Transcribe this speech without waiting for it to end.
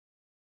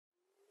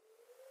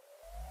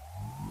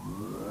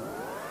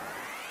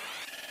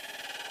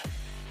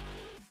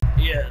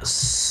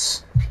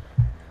Yes.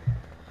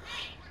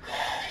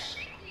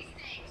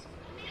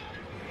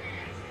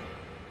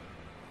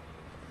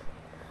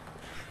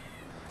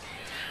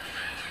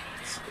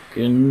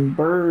 Fucking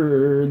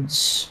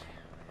birds.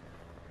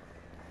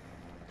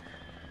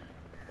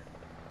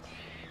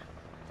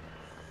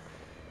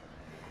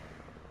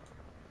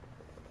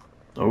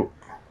 Oh.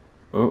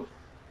 Oh.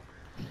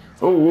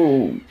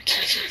 Oh.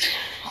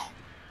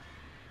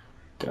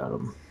 Got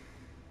him.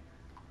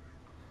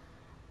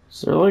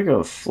 Is there like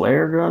a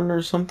flare gun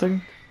or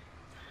something?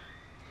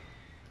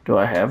 Do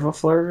I have a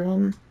flare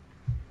gun?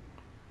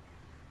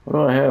 What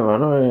do I have? How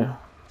do I...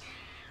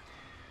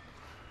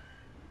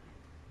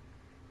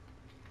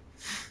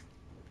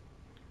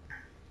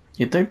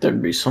 You'd think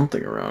there'd be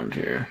something around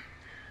here.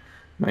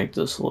 Make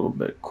this a little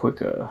bit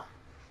quicker.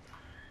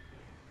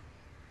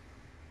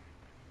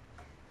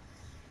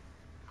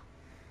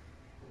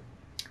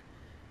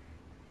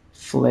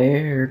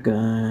 Flare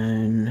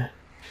gun.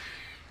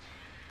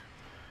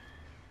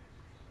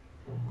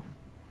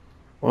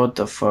 What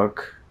the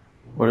fuck?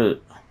 What is...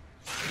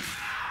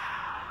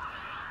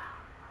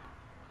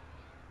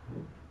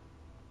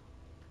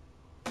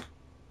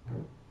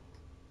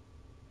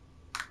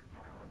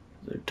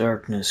 The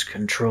darkness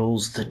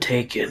controls the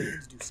taken. Do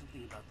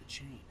something about the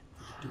chain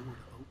for the door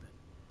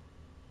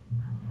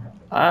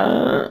to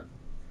open.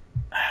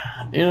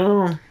 You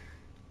know,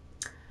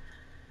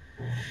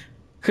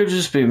 could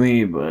just be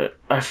me, but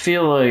I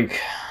feel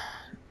like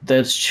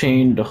that's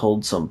chained to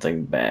hold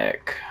something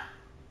back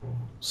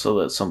so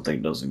that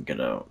something doesn't get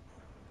out.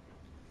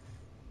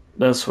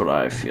 That's what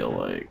I feel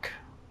like.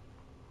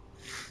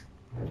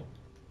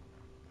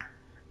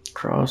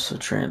 Cross the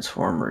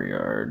transformer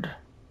yard.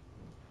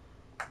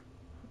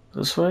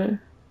 This way?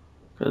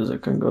 Because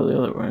it can go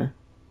the other way.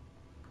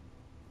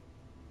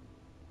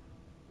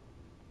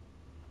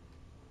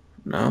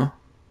 No?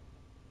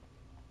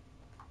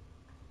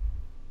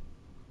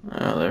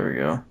 Oh, there we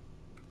go.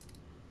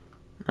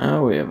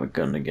 Now we have a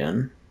gun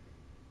again.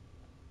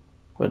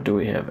 What do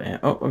we have?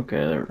 Oh, okay,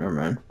 there, never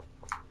mind.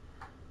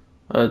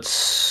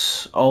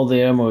 That's all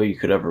the ammo you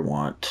could ever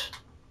want.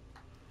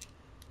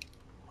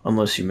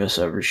 Unless you miss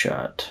every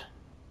shot.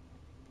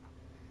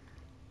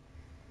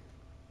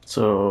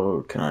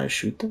 So, can I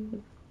shoot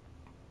that?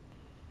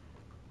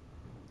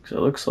 Because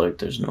it looks like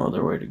there's no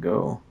other way to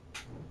go.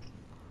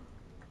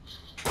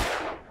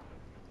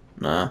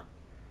 Nah.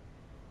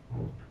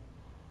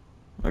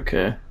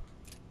 Okay.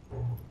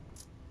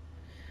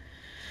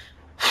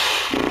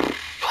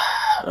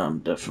 I'm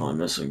definitely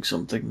missing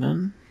something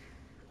then.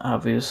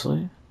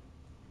 Obviously.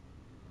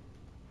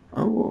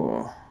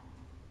 Oh.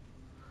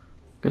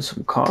 Get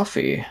some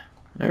coffee.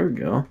 There we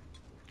go.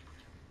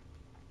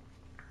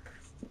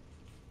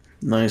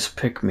 Nice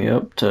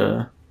pick-me-up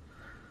to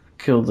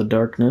kill the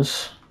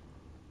darkness.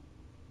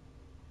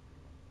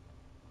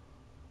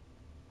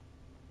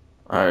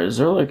 Alright, is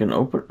there like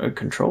a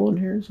control in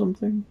here or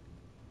something?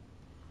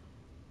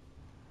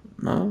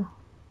 No?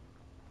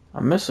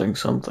 I'm missing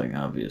something,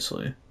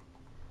 obviously.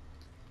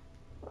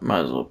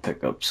 Might as well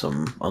pick up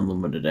some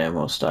unlimited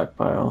ammo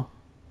stockpile.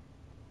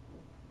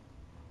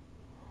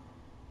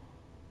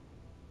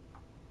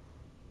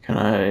 Can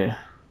I...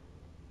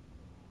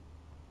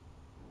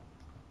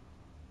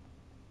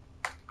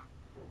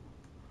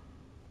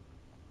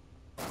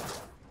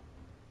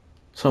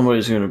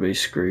 Somebody's gonna be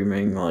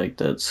screaming like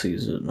that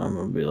sees it, and I'm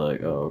gonna be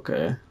like, oh,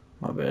 okay,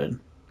 my bad.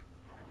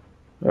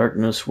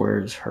 Darkness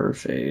wears her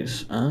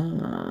face.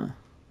 Ah.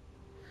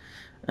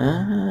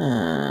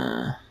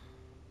 Ah.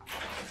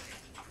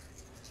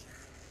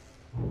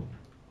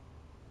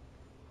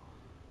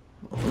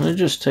 Let me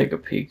just take a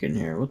peek in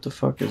here. What the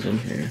fuck is in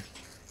here?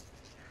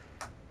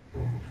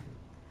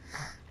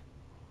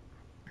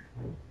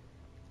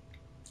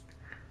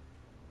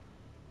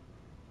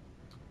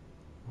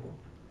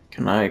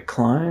 Can I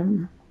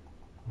climb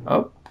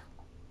up?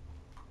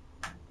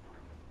 I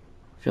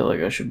feel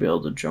like I should be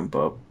able to jump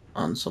up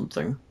on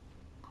something.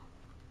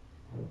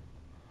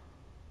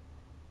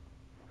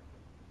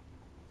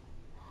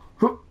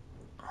 Oh.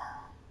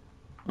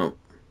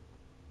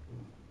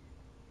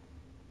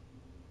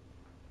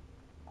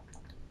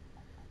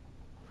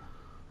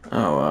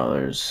 Oh wow,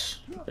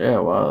 there's... Yeah,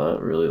 wow,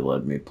 that really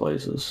led me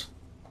places.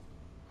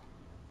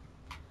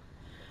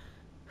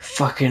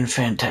 Fucking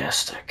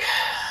fantastic.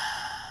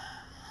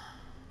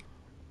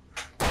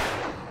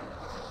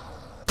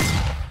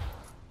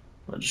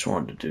 I just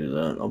wanted to do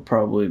that. I'll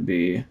probably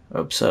be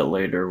upset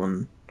later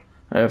when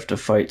I have to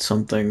fight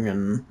something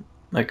and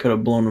I could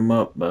have blown him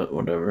up, but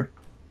whatever.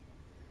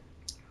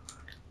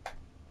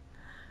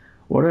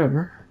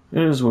 Whatever.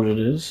 It is what it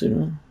is, you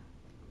know?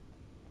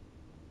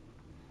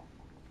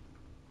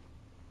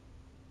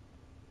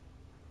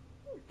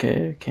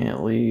 Okay, I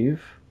can't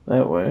leave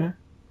that way.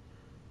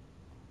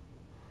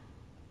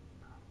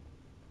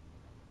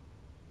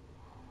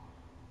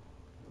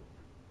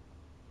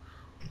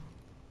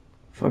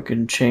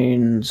 Fucking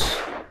chains.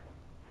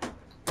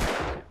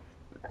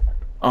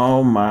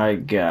 Oh my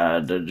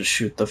god, I just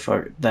shoot the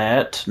fuck...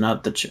 That?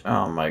 Not the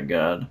oh my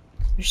god.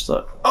 Just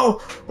thought... Oh!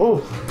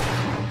 Oh!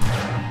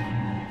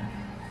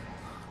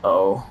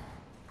 Oh.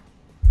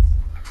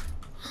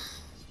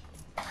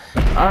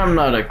 I'm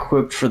not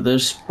equipped for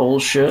this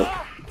bullshit.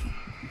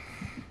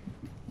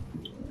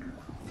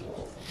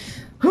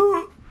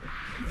 Ooh.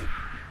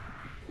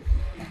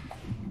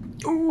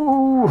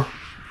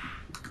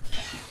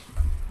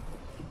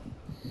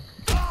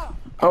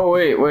 Oh,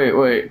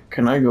 wait.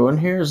 Can I go in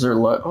here? Is there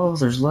light? Oh,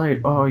 there's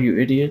light. Oh, you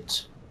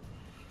idiot.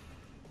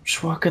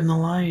 Just walk in the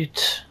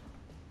light.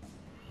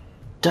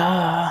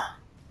 Duh.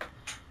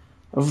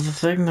 Of the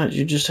thing that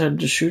you just had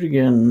to shoot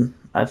again.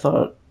 I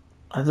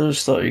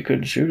just thought you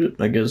couldn't shoot it.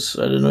 I guess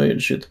I didn't know you had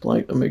to shoot the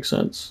plank. That makes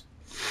sense.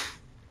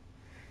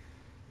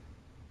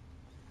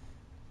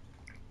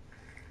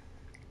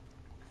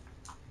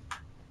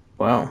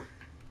 Wow.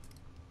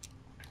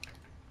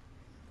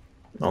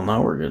 Well,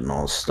 now we're getting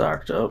all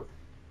stocked up.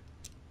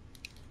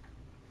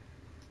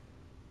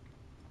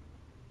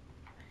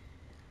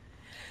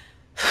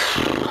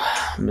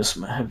 Miss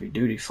my heavy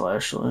duty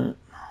flashlight.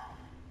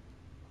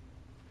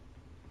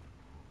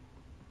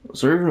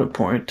 Was there even a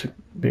point to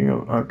being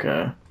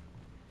okay?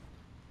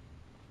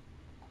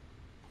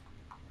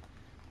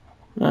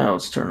 Now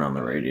let's turn on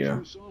the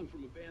radio.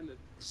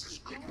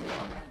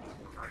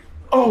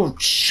 Oh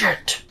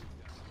shit!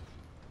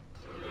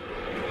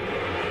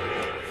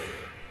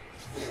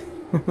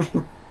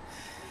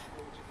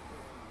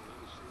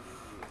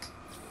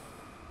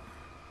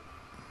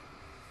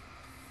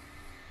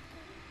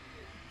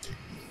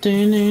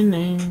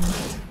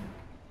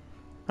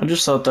 I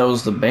just thought that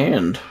was the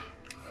band.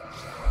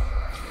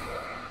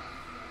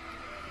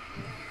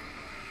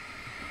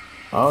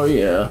 Oh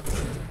yeah.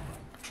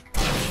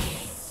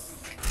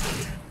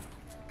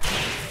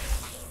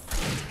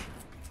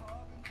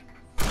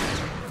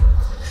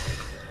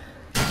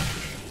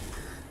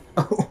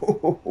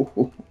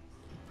 Oh.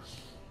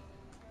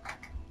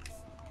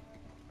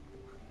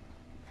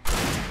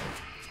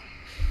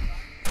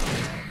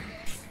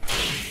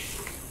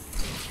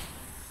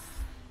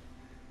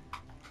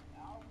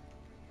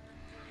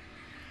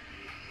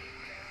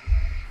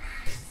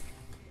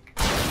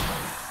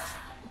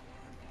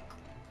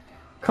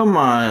 Come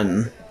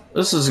on.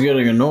 This is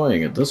getting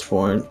annoying at this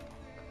point.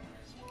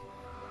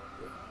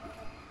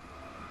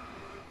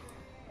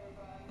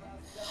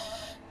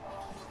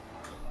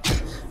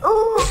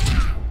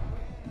 Oh,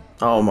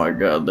 oh my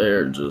god,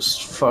 they're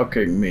just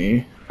fucking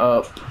me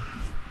up.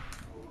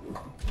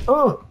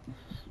 Oh!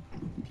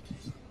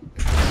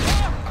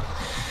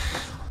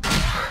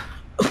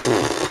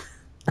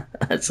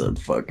 That's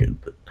unfucking.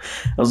 I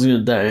was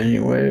gonna die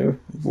anyway.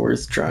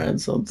 Worth trying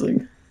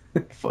something.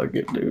 Fuck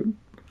it, dude.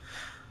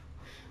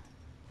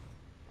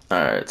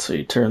 Alright, so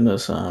you turn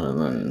this on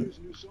and then. There's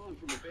a new song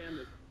from a band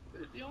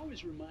that they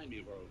always remind me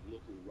of our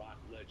local rock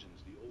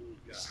legends, the old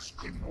guys.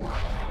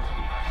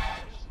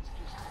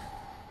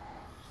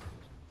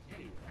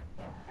 Anyway,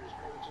 here's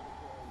Birds of the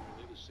Fall and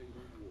their latest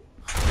single, War.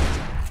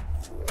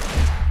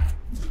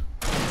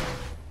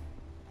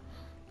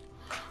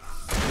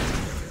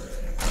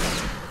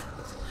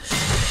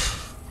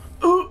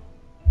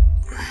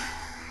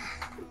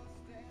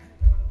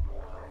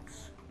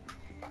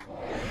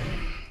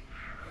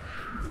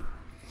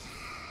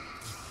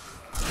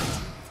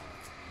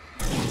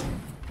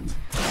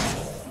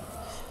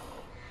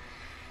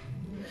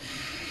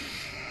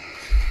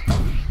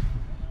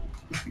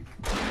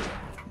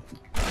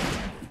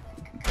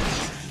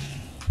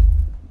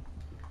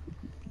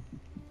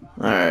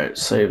 Alright,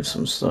 save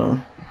some stuff.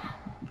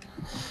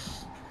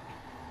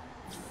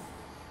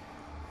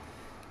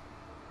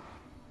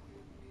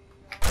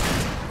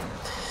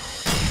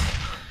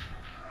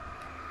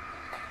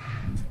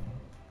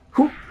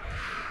 Whew.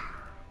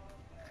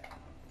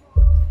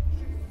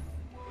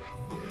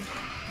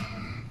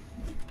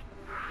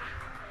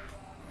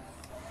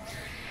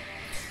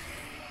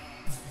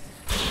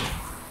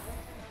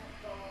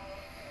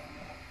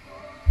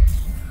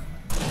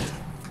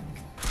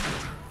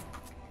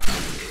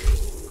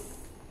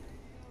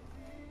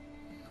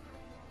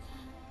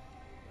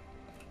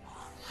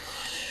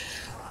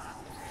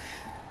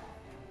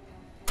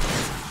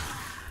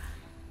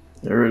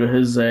 Get rid of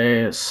his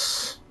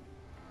ass.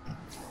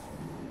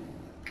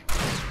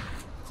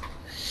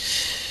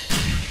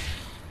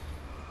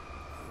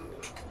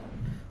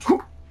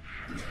 Whew.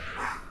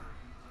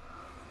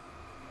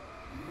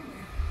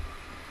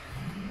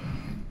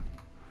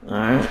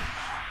 Alright.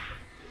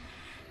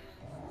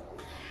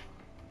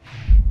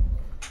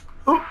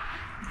 Oh.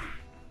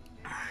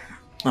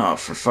 Oh,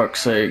 for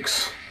fuck's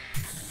sakes.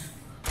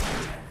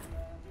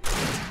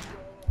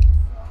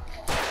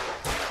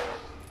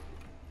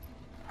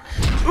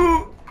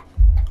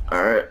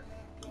 Alright.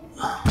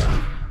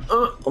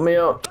 Let me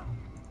out.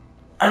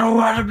 I don't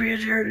want to be in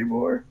here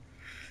anymore.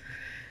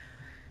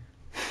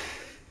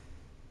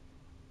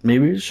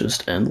 Maybe it's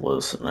just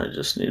endless and I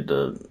just need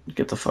to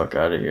get the fuck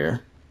out of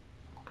here.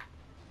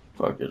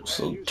 Fuck it,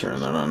 so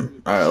turn that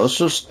on. Alright, let's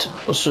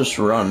just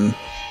run.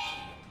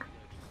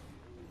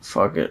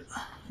 Fuck it.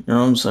 You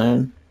know what I'm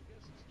saying?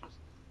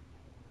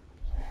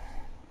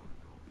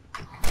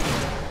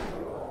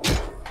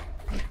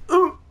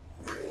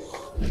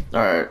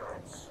 Alright.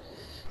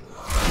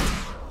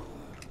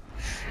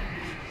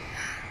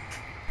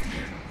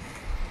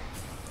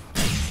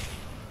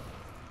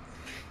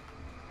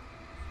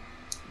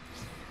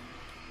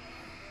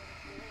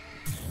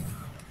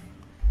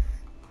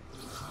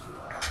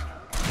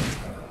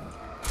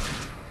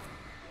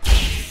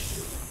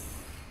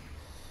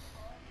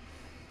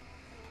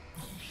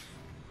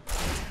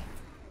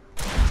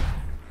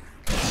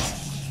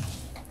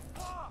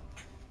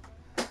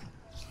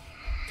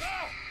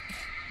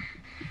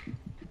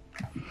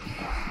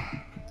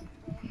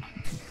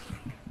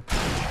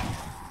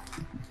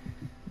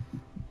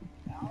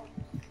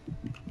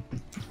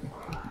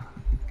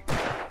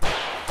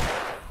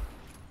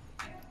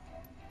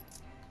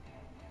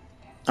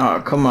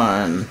 Oh, come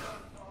on.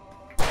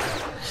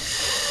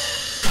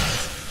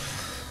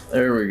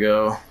 There we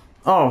go.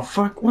 Oh,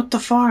 fuck. What the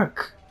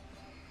fuck?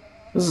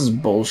 This is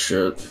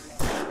bullshit.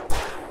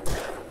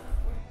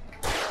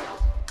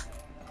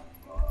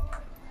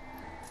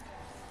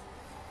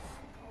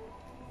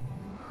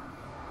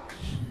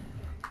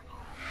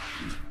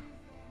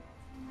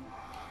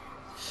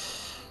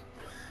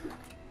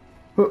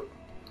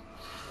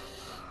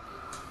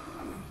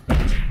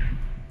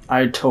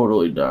 I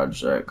totally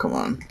dodged that. Come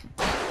on.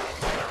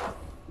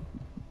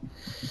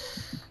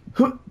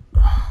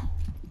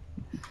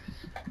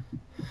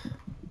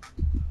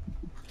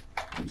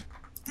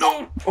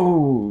 No!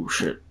 Oh,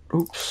 shit.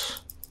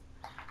 Oops.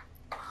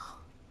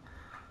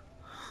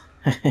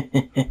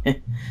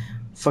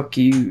 Fuck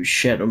you,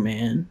 Shadow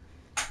Man.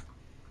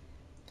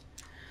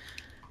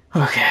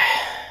 Okay.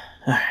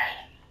 Alright.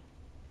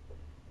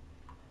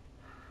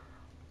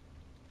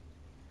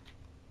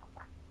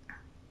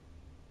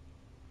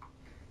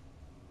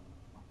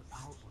 The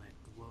power plant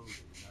glowed in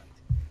the night.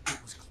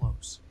 It was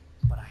close,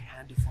 but I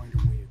had to find a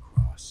way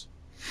across.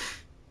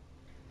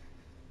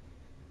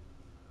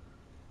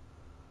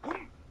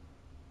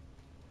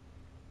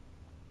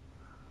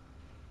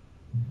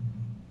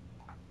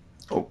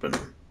 Open.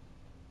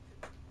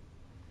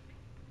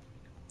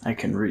 I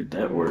can read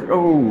that word.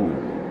 Oh!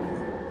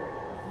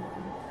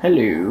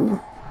 Hello.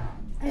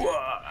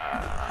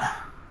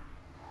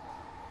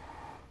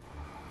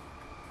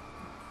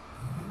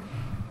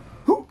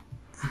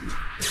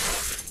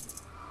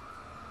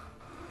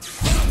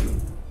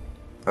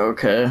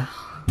 Okay.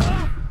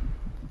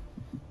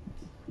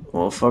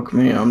 Well, fuck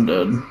me, I'm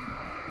dead.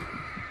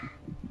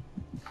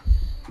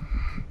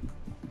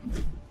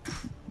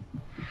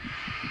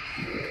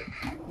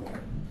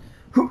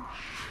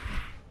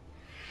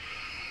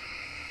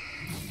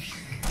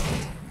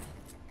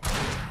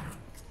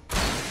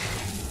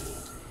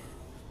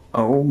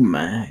 Oh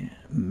my,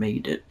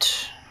 made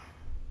it.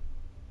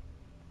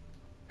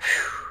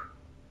 Whew.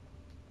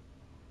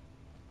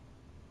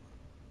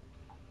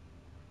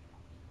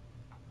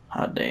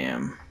 Hot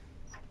damn.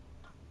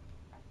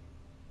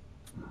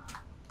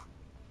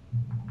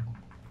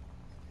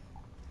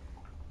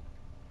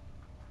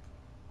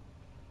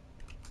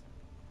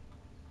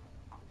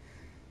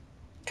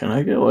 Can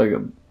I get like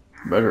a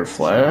better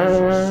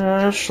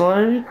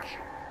flashlight?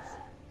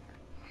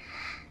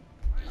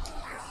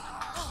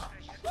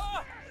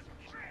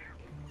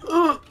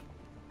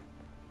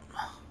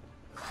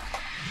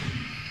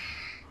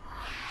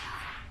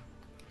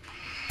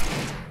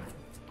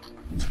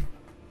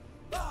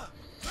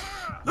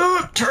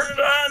 Turn it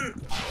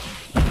on!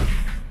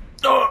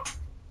 Oh,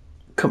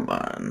 come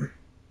on.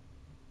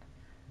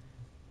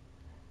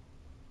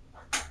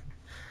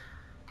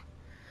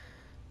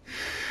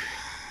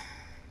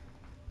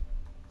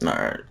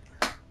 Alright.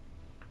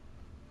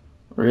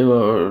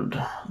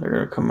 Reload. They're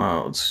gonna come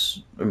out.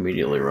 Let's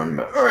immediately run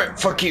back. Alright,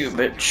 fuck you,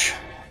 bitch.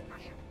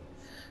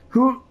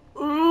 Turn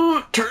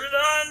it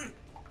on!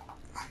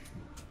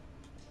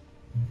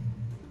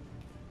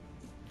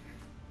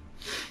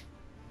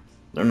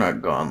 They're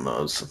not gone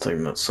though, it's the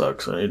thing that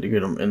sucks. I need to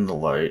get them in the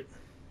light.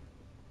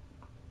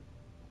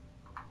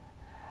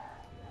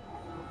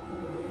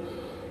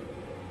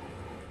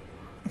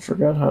 I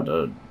forgot how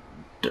to,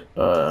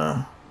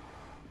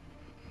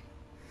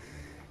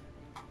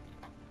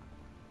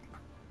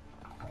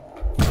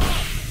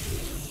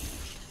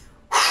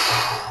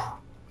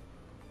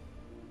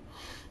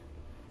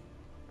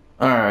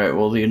 Alright,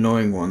 well the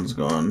annoying one's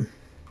gone.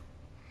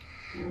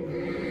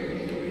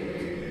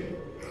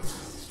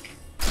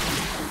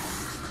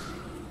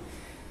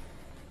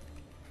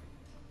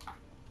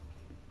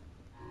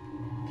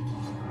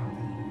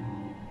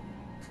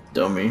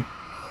 Dummy.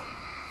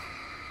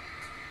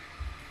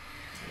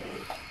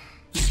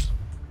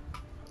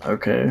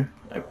 Okay.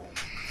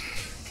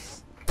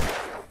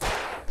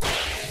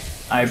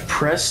 I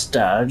pressed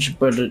dodge,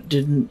 but it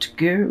didn't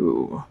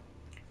go.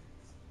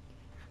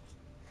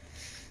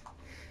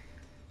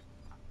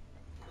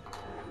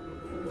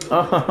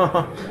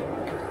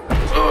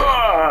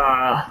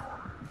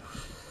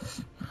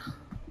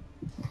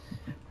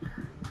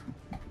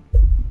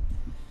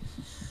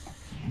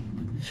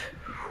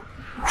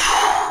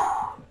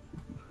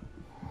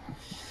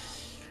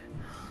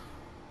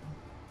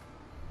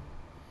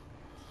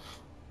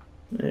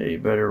 Yeah, you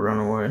better run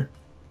away.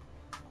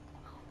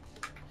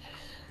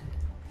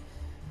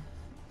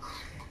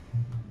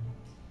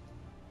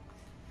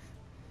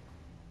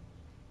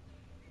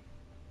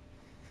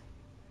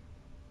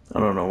 I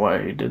don't know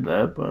why he did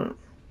that, but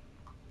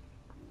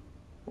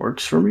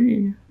works for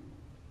me.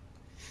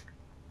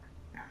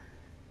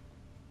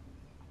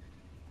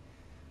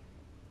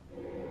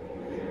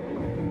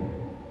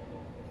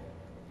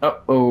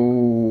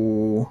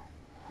 Uh-oh.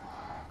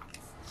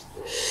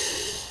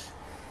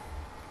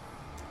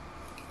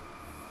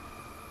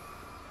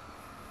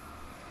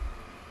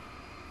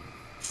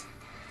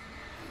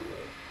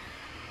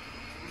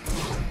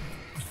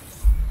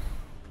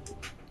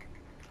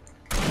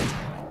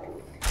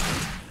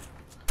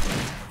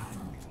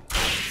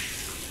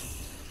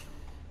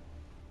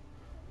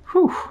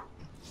 Whew.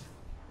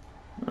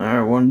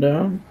 Alright, one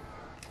down.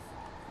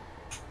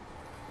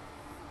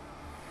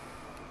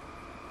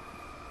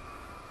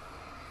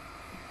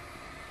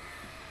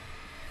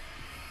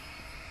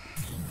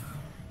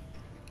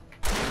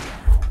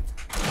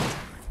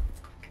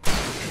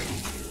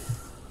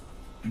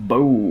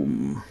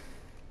 Boom.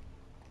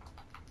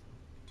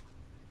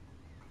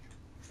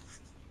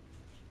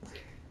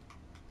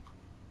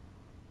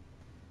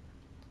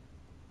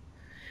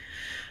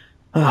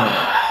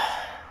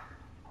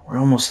 We're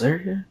almost there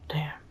yet?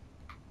 Damn.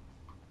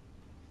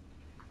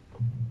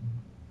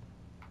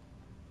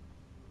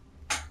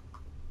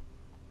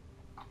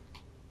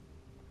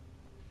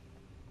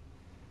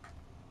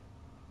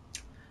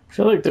 I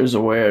feel like there's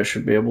a way I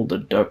should be able to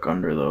duck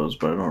under those,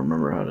 but I don't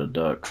remember how to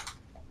duck.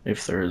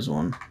 If there is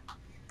one.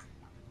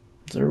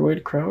 Is there a way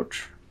to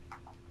crouch?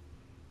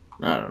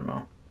 I don't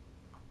know.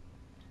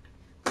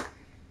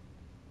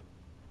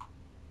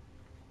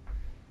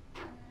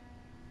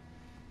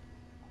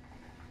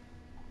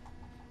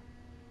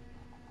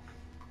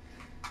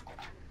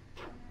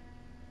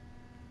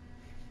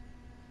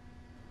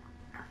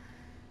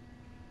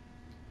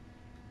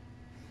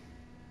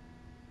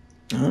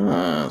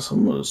 Ah,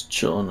 someone's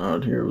chilling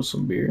out here with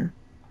some beer.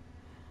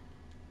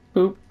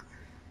 Boop.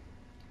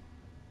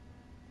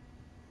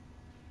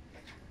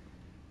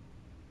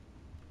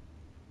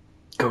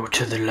 Go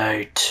to the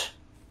light.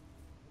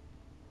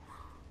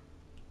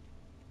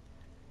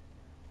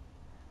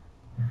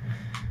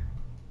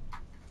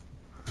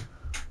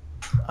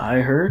 I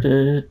heard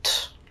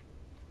it.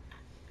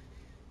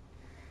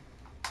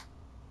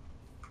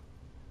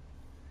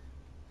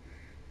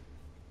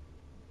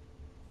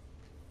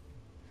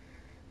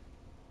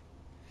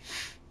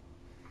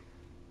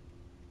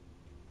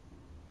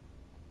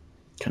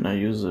 Can I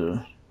use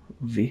a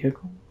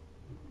vehicle?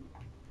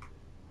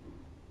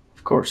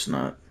 Of course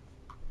not.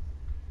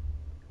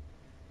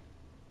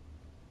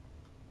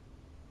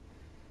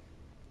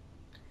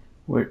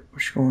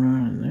 What's going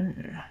on in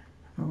there?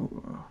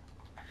 Oh,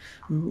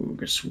 ooh,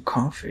 get some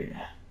coffee.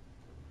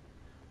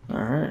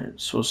 Alright,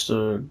 supposed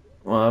to.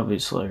 Well,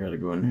 obviously, I gotta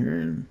go in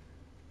here and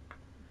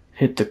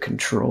hit the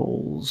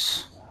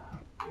controls.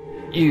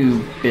 You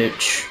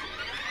bitch.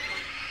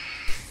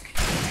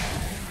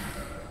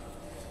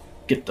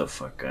 Get the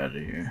fuck out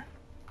of here.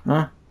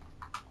 Huh?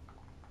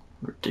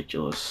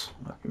 Ridiculous.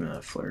 Oh, give me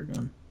that flare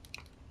gun.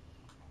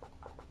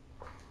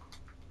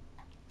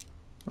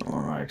 I don't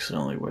want to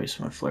accidentally waste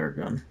my flare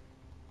gun.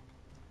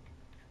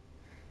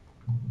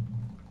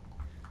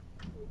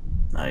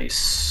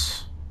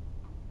 Nice.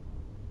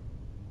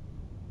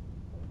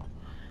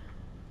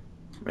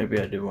 Maybe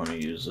I do want to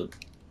use it.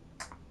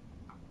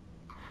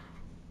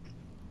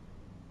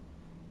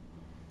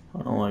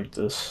 I don't like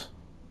this.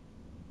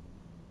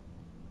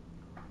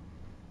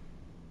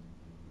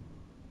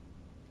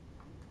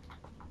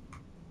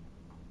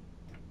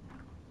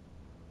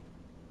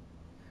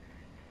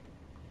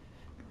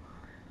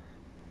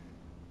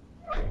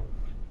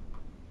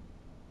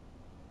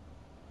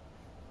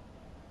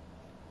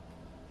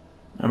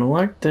 I don't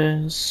like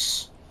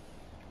this.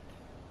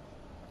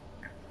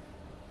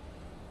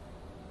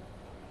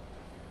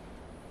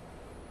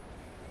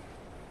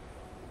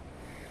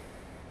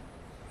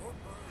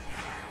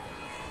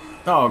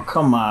 Oh,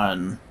 come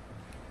on.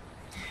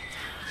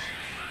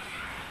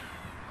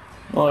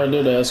 Well, I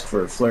did ask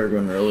for a flare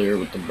gun earlier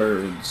with the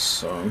birds,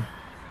 so...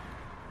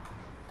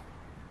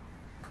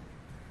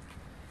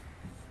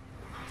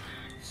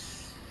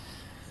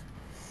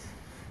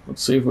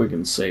 Let's see if we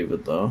can save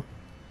it, though.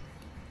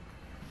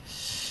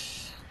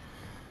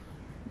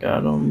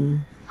 Got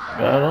him.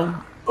 Got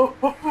him. Oh,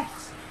 oh, oh.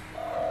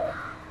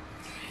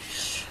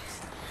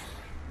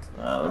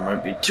 There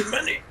might be too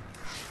many.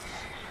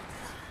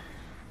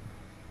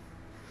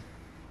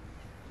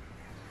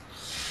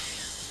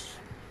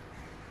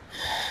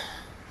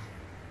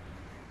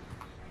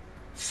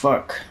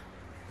 Fuck.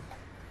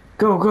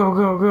 Go, go,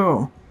 go,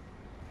 go.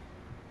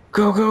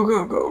 Go, go,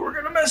 go, go. We're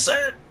gonna miss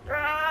it.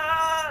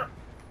 Ah!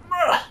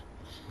 Ah!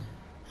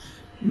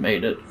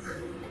 Made it.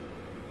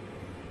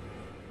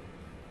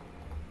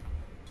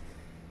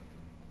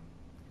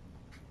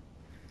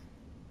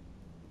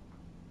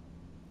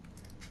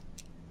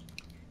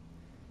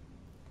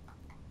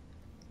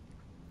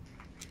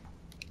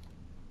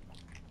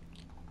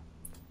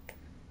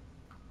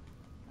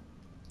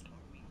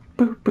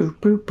 Boop, boop,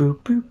 boop, boop,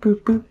 boop, boop,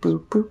 boop, boop,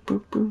 boop,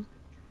 boop, boop.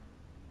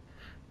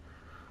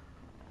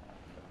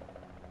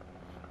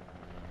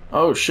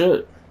 Oh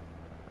shit.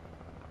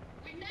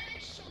 We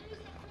managed to lose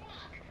the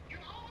flock. You're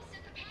almost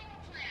at the power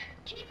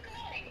plant. Keep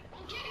going.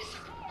 I'll give you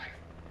support.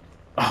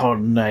 Oh,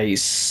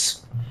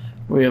 nice.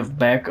 We have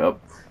backup.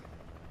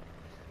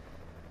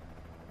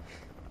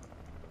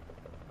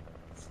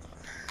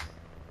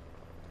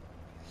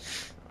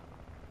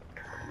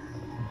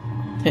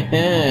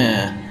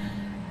 Heh.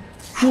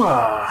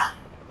 Wah.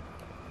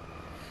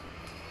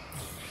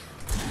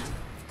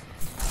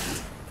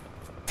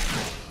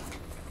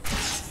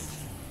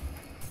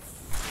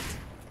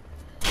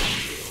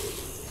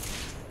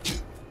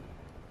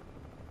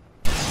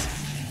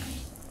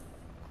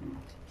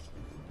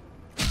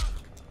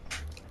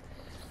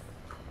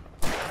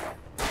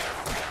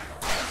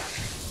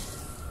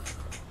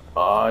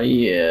 Oh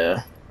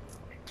yeah.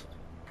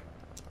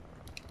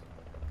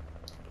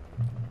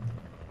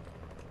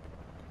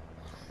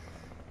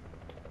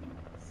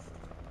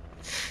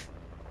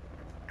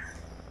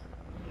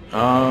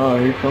 Ah,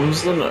 here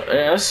comes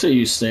the. I see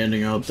you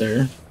standing out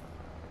there.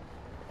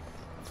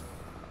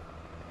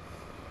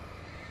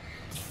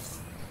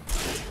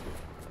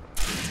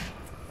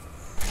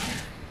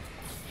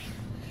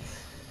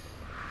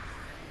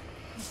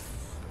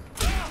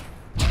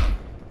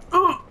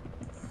 Oh.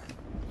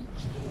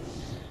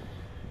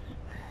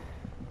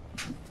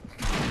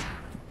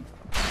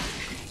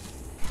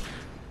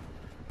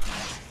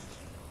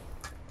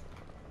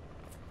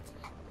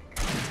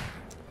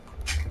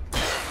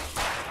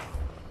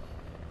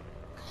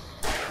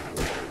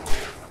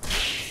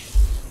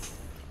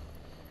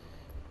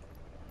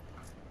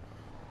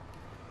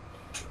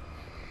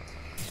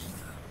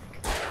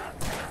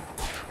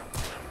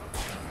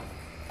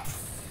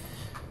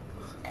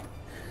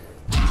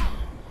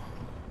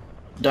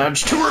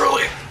 Dodge too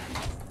early.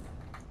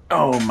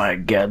 Oh my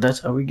god, that's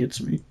how he gets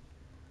me.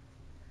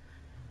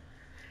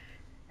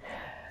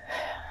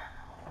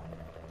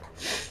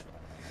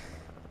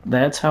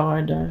 That's how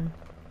I die.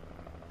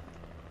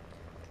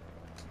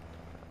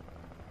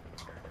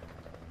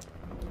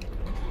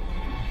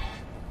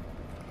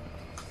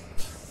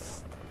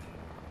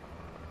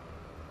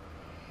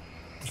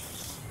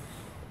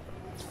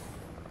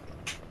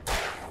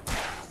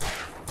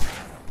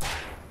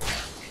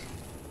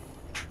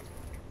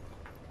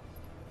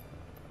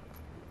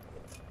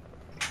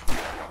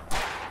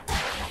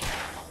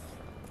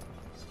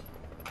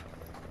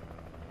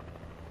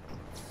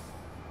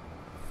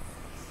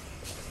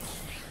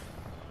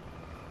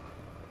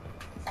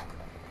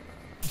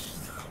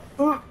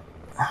 Oh.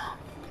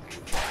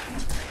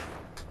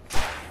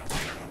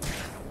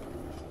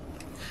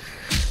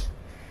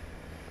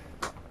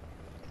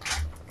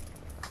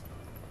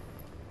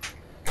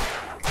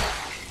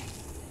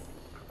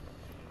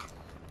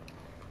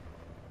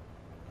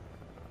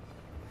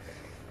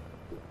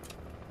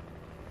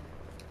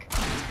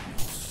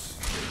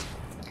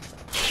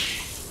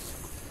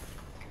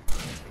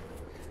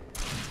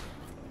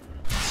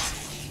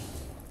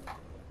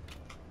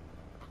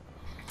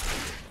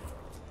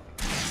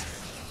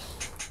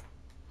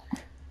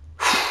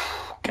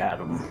 Got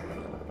him.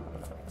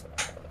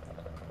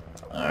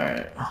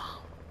 Alright.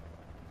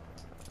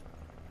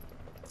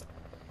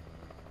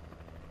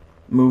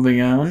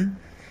 Moving on.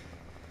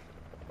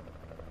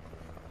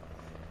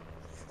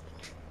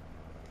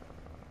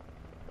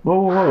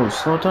 Whoa, whoa, whoa,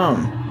 slow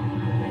down.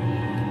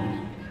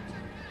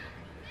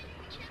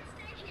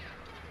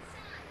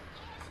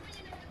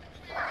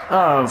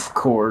 Of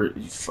course,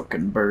 you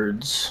fucking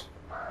birds.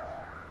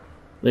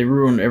 They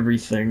ruin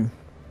everything.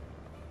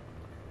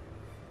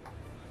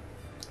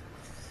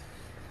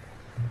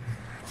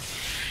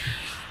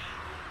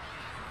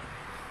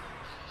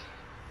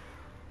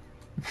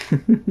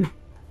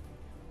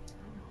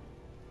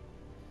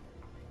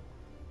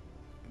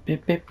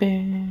 Beep, beep,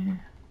 beep.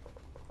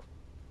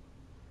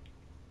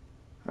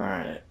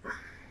 Alright.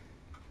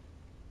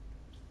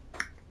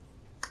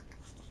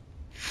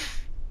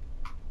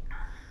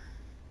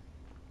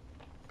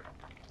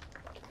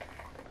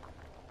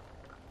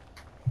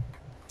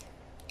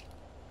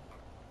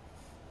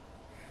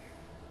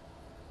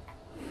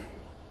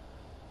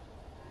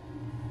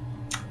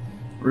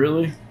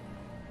 Really?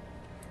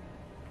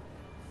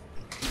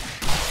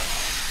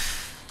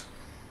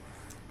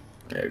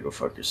 Yeah, go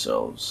fuck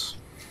yourselves.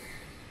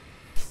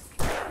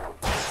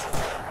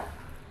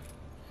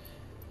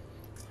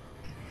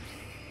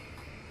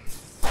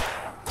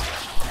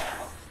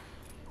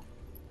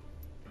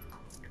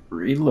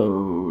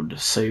 Reload.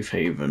 Safe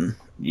haven.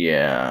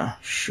 Yeah,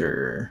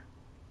 sure.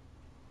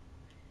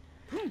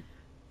 I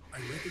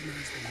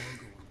recognized the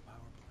logo on the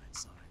power plant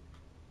sign.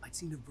 I'd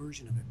seen a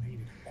version of it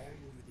painted all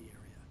over the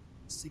area,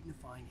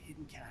 signifying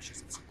hidden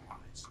caches of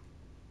supplies.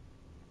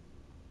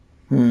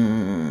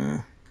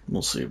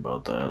 We'll see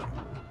about that.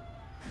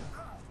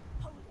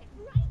 Hold it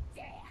right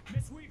there.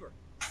 Miss Weaver,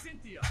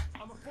 Cynthia,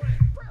 I'm a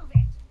friend. Prove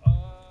it.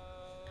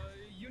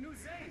 You knew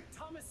Zane,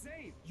 Thomas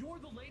Zane. You're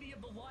the Lady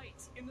of the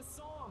Light in the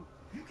song.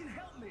 You can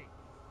help me.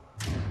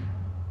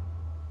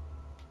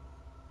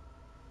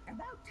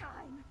 About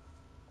time.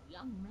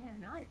 Young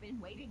man, I've been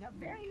waiting a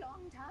very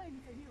long time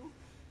for you.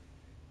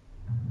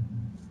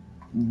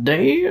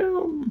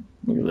 Damn!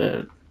 Look at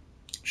that.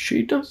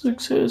 She does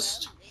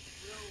exist.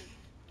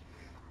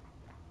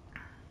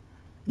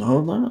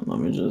 Hold on, let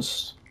me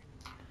just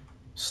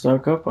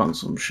stock up on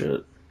some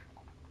shit.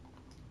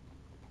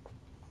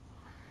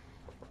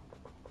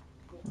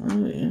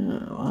 Oh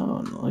yeah,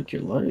 wow, I like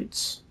your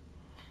lights.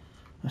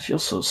 I feel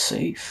so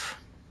safe.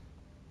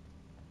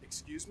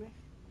 Excuse me?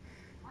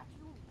 What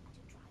you need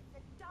to drive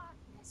the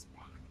darkness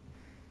back.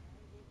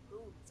 The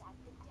room's at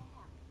the dam.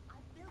 I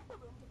built the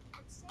room to keep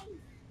it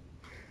safe.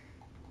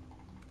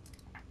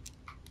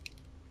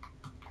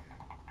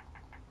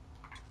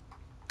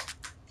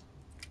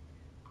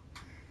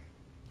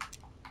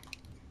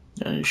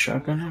 Any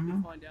shotgun Will it help you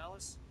ammo? find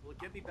Alice? Will it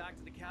get me back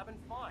to the cabin?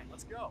 Fine,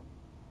 let's go.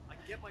 I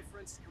can get my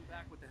friends to come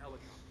back with the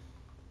helicopter.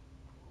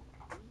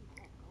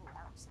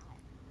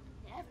 outside.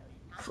 Never in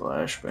my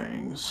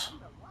Flashbangs.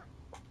 Number one.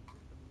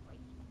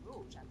 Breaking the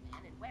rules, young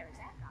man, and where is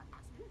that gotten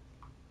us?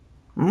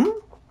 Hmm?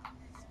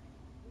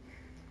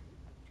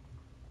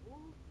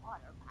 Old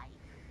water pipe.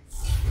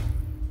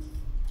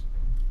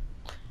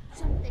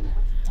 Something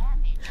was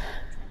damaged at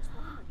the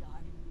transformer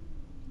yard.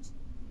 It's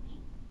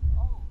clean,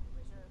 all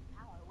reserve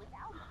power.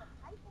 Without it, the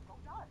pipe will go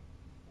dark.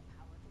 The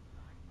power to the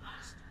yard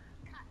will start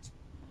to cut.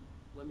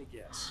 Let me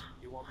guess.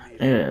 You want me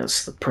to...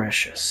 Yes, the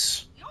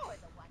precious. You're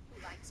the one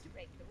who likes to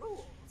break the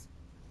rules.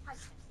 I can't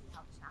be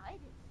outside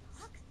in the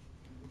dark.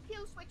 The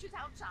kill switch is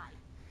outside.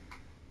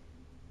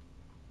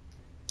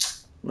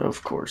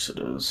 Of course it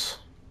is.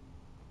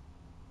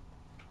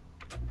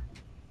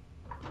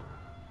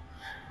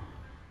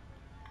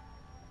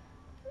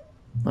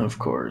 Of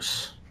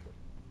course.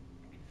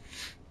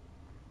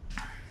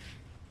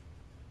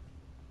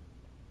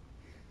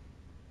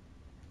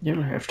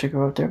 You'll have to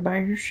go out there by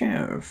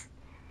yourself.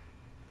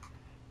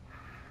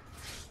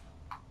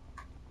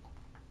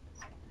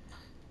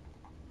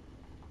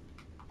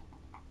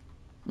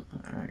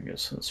 I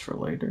guess that's for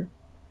later.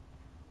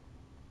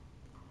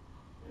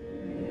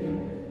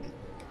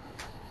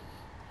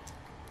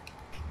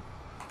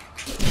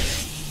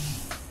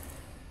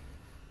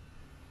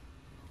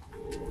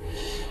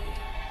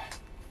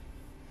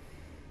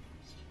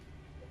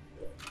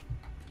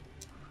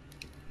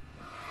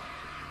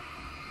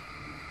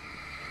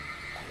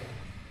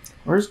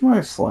 Where's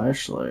my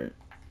flashlight?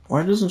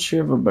 Why doesn't she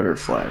have a better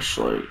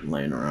flashlight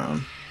laying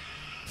around?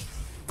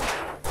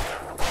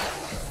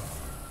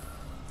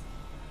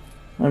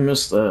 I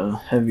missed the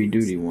heavy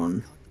duty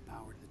one. Cut the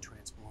power to the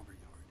transformer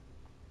yard.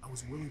 I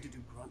was willing to do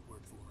grunt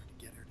work for her to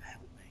get her to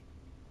help me.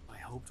 I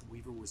hoped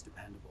Weaver was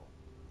dependable.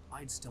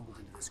 I'd stumbled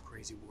into this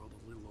crazy world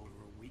a little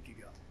over a week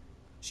ago.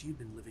 She had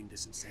been living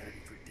this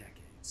insanity for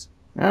decades.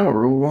 Oh,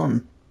 rule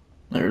 1.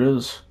 There it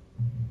is.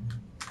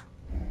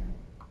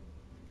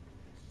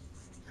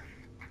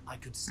 I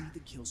could see the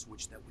kill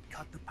switch that would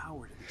cut the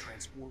power to the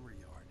transformer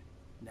yard.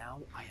 Now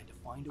I had to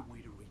find a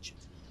way to reach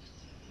it.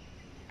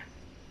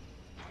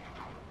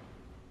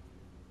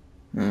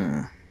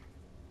 Hmm.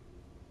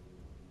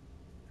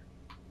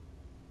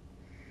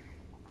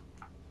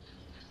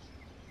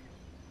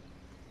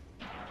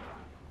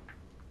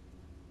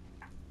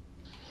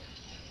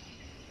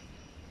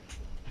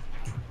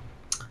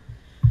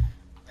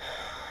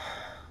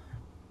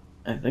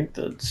 I think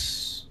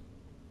that's...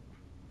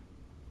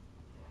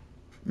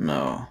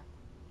 No.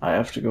 I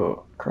have to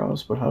go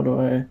across, but how do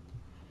I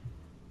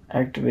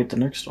activate the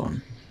next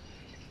one?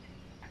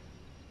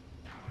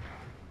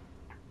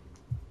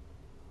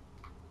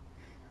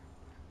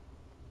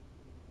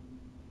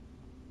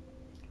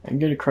 I can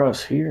get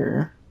across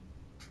here.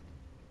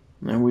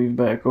 And then weave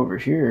back over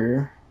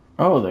here.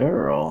 Oh,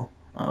 they're all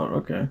out.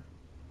 Okay.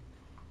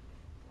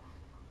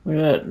 Look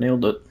at that.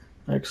 Nailed it.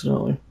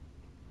 Accidentally.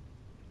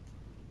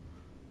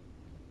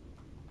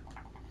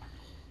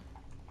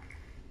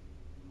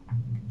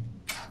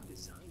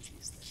 Designed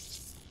these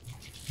things.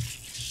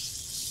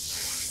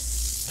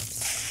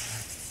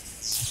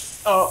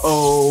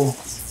 Uh-oh.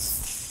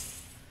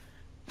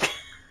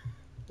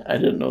 I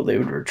didn't know they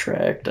would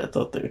retract. I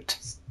thought they would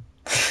just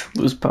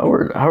lose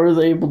power. How are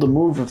they able to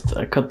move if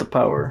I cut the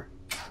power?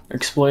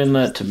 Explain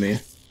that to me.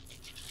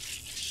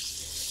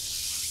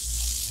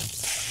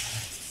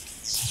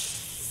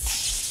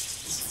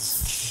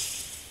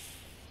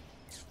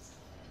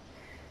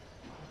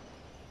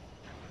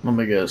 Let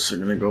me guess, they're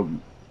gonna go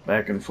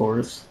back and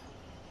forth?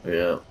 Yeah.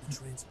 The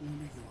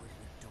transformer yard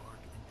went dark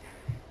and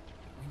dead.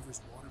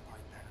 Weaver's water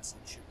pipe passage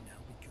should now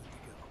be good to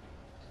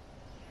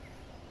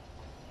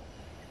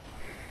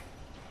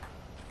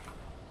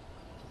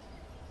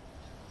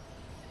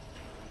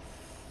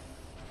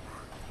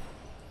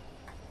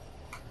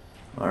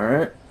go.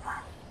 Alright.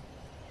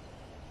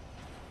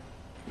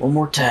 One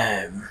more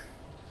time.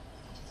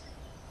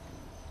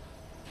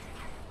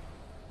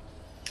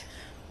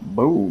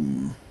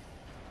 Boom.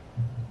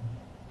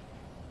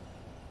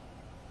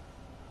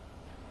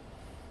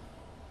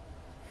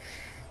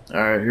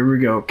 Alright, here we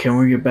go. Can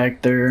we get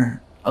back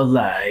there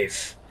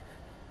alive?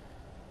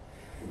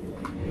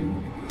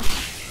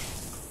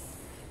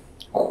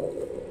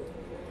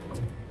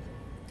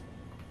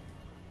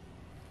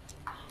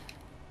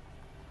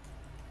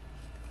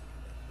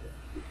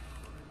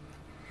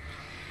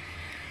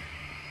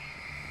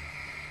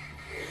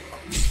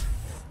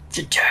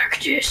 The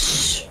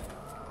darkness.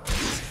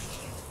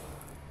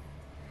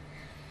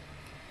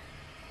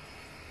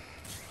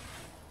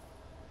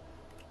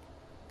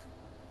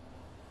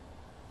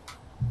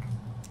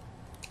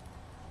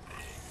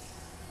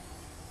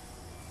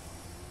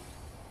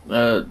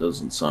 That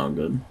doesn't sound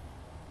good.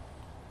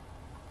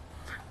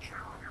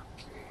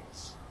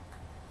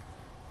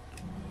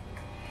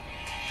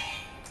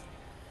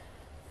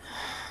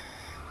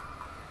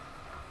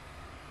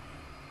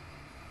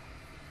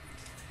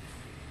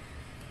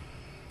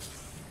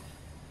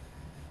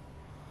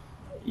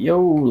 Yo,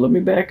 let me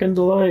back in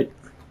the light.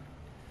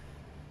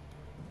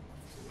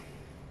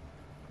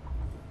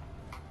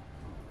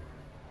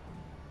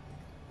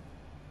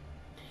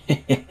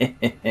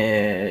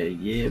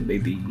 Yeah,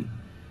 baby.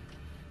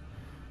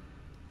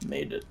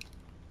 Made it.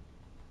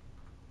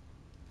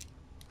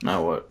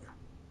 Now what?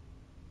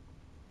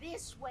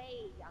 This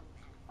way, young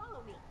man.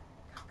 Follow me.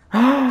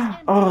 Come,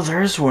 Oh,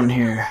 there's one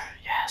here.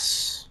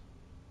 Yes.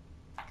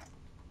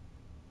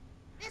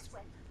 this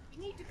way.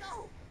 You need to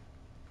go.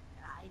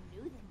 I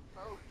knew them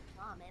both,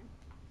 Tom and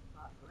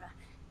Barbara.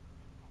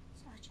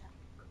 Such a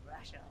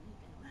crush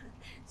on him.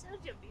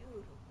 Such a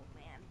beautiful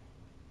man.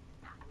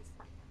 I was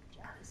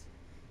jealous.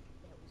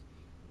 There was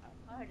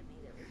a part of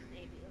me that was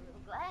maybe a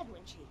little glad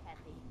when she had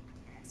the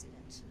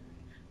accident.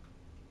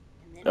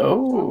 And then Tom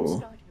Oh.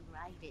 started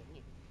writing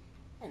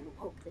and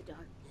woke the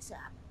darkness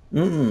up. He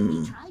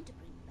Mmm. tried to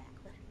bring him back,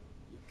 but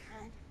you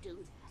can't do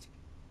that.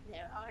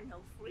 There are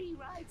no free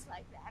rides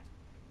like that.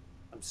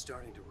 I'm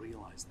starting to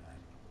realize that.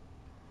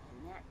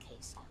 In that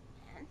case, young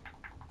man,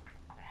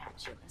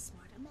 perhaps you're a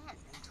smarter man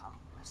than Tom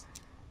was.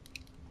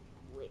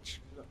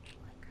 Which looked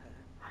like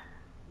her, but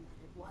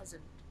it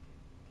wasn't.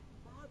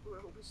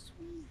 Barbara was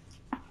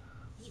sweet.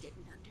 He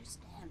didn't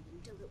understand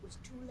until it was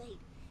too late.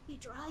 He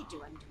tried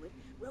to undo it,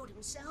 wrote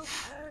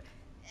himself, her,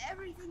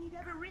 everything he'd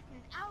ever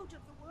written out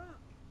of the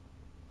world.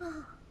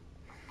 Oh,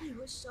 he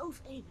was so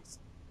famous.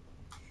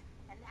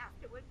 And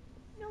afterward,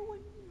 no one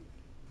knew.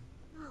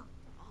 Oh,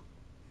 Tom.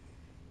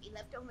 He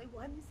left only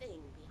one thing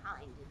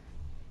behind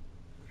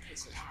in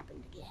case it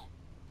happened again.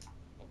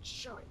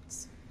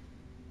 Insurance.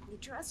 He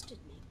trusted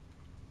me.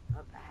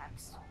 Or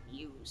perhaps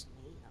used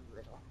me a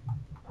little.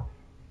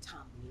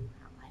 Tom knew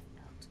how I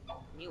felt.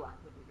 Knew I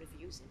wouldn't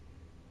refuse him.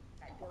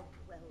 I built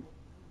a well-lit room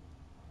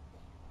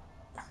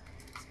there.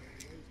 So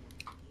waiting for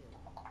you.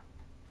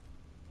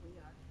 We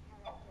are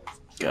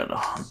characters. Got a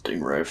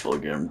hunting rifle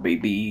again,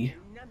 baby.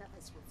 None of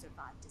us will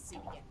survive to see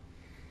it.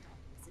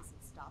 Darkness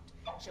isn't stopped.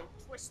 She'll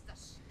twist the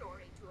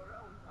story to her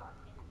own dark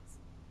ends.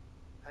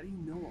 How do you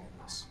know all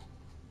this?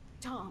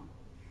 Tom,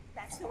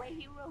 that's the way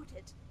he wrote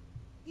it.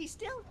 He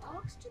still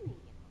talks to me.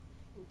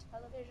 In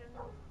television,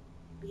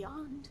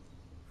 beyond,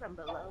 from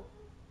below.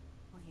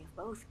 We have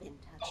both been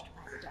touched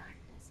by the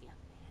darkness,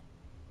 young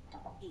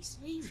man. He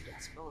saved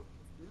us both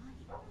with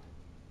light.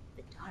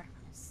 The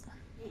darkness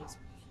stays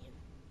with you.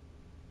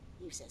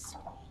 Leaves us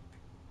sleep.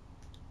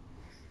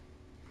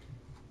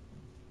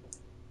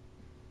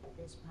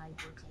 This pipe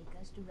will take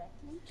us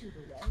directly to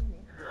the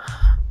well-lit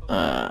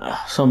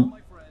room.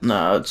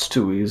 Nah, it's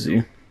too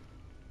easy.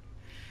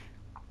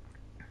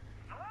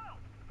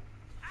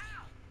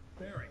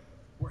 Barry,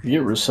 we're You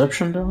get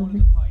reception down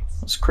here?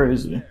 That's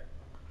crazy. Okay,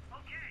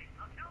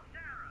 I'll tell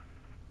Sarah.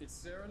 It's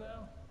Sarah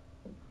now?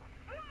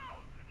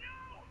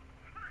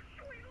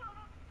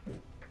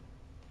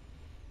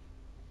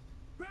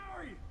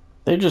 Barry!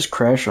 They just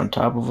crash on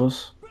top of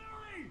us.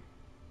 Barry!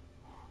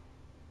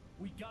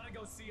 We gotta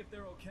go see if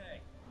they're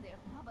okay. They're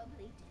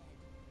probably dead.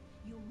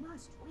 You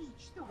must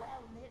reach the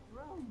well-lit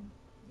room.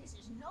 This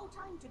is no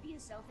time to be a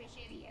selfish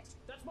idiot.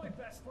 That's my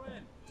best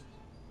friend.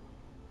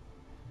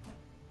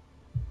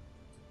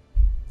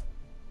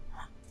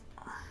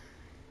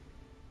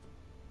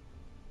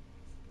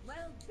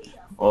 Well, be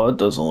a Oh, it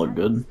doesn't look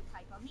good.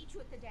 I'll meet you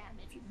at the dam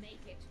if you make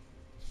it.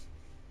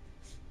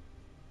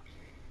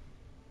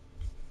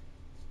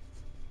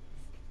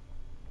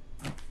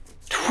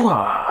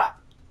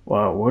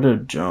 Wow, what a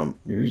jump.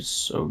 You're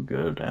so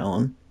good,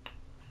 Alan.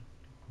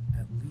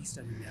 At least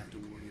I didn't have to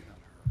worry about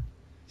her.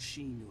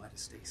 She knew how to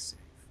stay safe.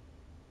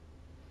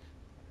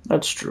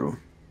 That's true.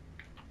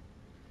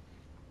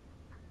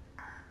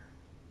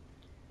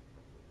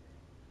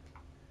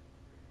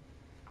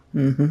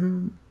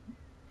 Mm-hmm.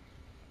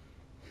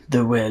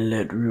 The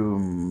well-lit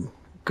room.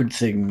 Good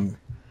thing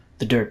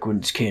the dark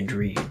ones can't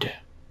read.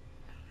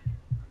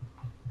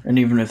 And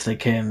even if they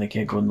can, they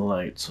can't go in the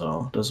light,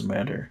 so it doesn't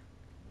matter.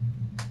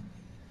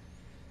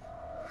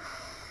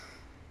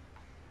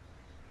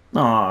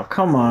 Aw,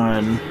 come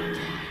on.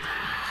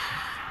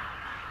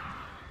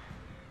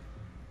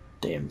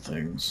 Damn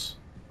things.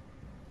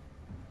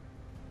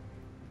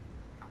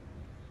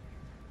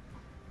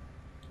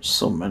 There's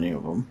so many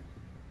of them.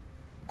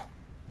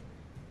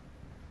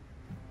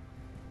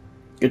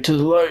 Get to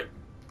the light.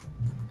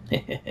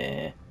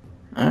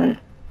 Alright.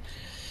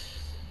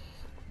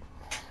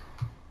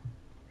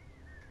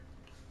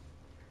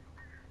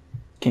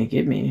 Can't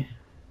get me.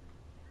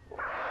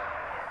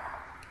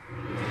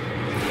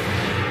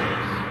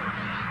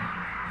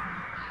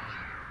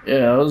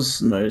 Yeah, that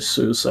was a nice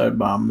suicide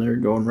bomb there,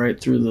 going right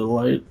through the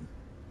light.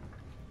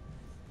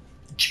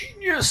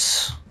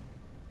 Genius!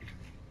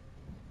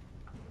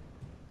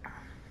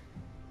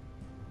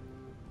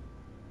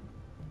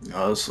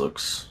 Oh, this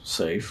looks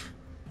safe.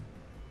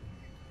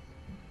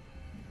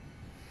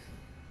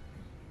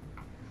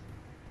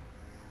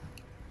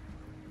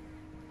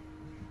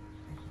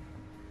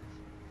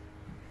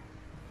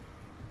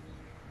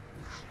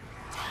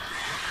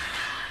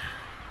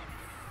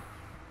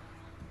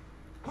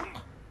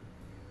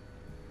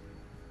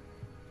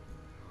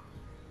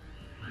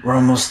 We're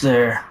almost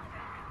there.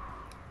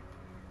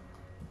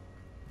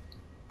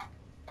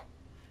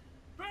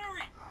 Barry!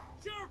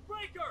 Sheriff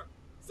Breaker!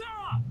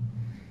 Sarah!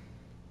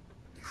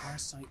 The car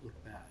sight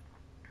looked bad,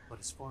 but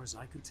as far as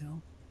I could tell,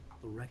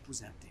 The wreck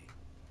was empty.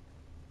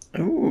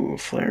 Ooh,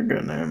 flare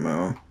gun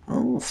ammo.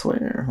 Oh,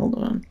 flare. Hold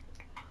on.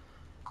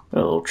 Got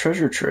a little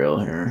treasure trail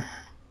here.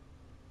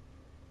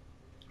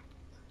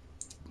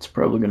 It's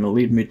probably going to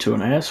lead me to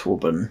an ass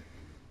whooping.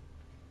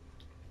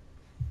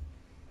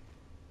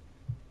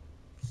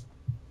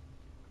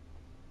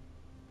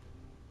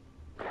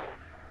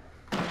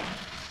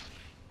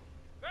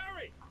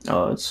 Barry!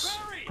 Oh, that's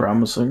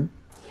promising.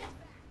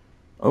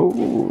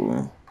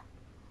 Oh.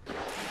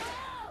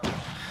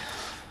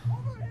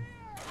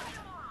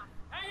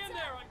 Hang in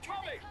there, I'm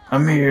coming!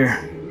 I'm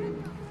here.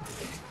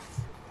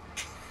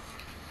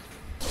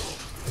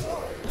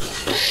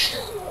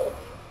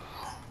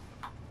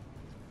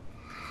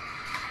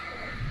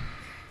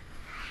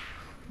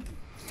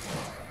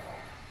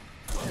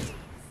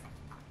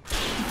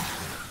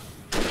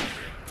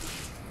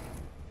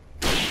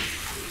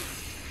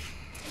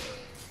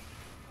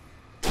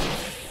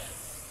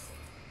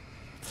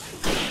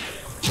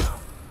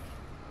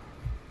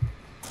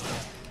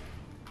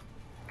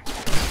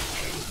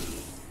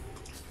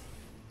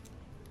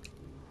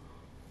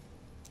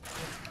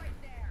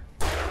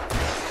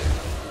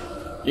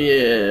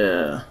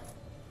 Yeah.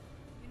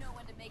 You know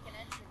when to make an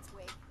entrance,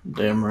 Wade.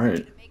 Damn right.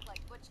 To make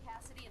like Butch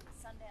Cassidy and the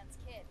Sundance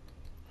Kid.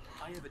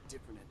 I have a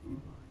different ending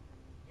in mind.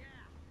 Yeah,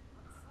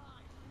 I'm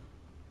fine.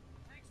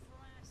 Thanks for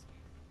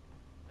asking.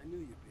 I knew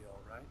you'd be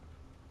all right.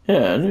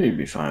 Yeah, I knew you'd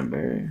be fine,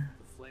 Barry.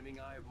 The flaming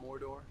eye of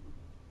Mordor.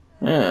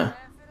 Yeah. Laugh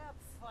it up,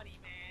 funny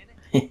man.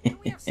 Do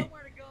we have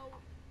somewhere to go?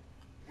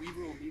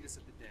 Weaver will meet us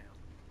at the dam.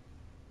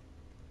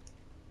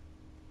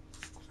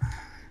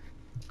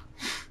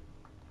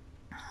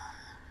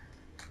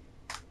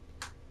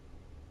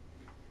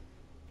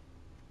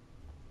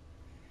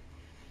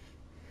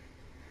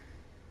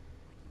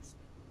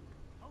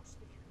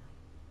 Mostly at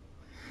night.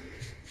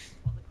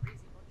 While the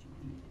crazy bunch of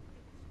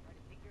individuals try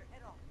to take your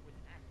head off with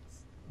an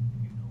axe.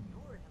 You know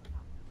your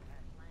helicopter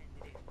had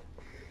landed in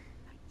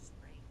Night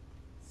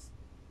Springs.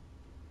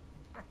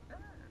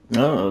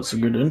 Oh, that's a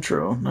good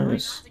intro. Try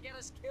Nice. not to get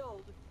us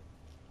killed. You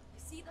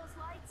see those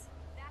lights?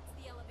 That's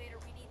the elevator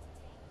we need to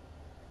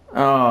take.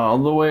 Oh, all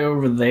the way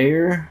over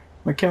there?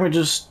 Why can't we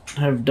just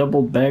have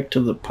doubled back to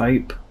the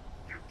pipe?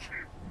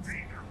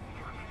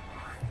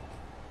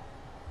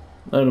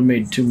 That would have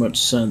made too much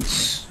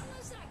sense.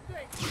 What is that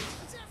thing?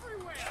 It's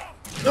everywhere.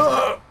 Ah,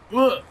 ah.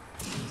 Oh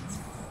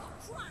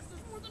crap,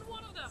 there's more than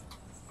one of them.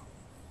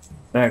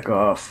 Back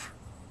off.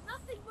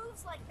 Nothing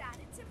moves like that.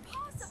 It's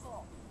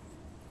impossible.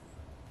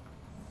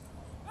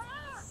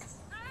 Ah!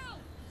 Al!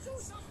 Do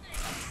something!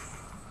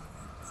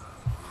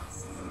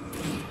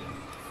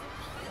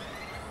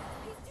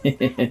 I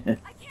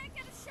can't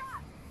get a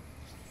shot.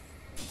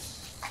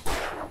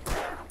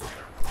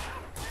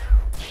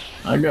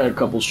 I got a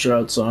couple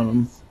shots on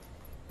him.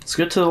 Let's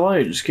get to the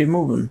light. Just keep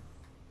moving.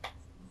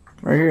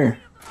 Right here.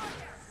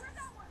 Where'd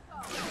that one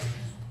go?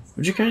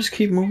 Would you guys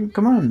keep moving?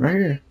 Come on, right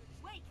here.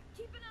 Wait,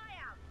 keep an eye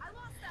out. I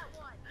lost that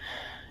one.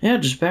 Yeah,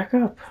 just back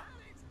up.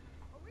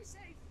 Are we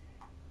safe?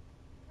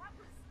 That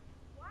was...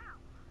 wow.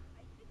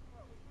 I think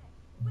we're okay.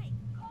 Wait,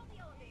 call the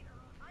elevator.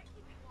 I'm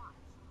keeping watch.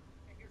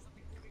 I hear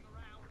something moving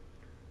around.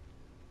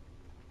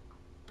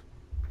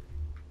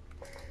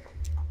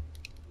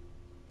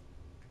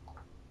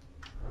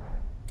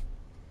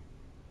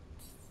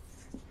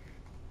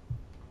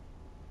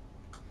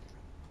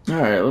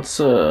 Alright, let's,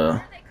 Here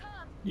they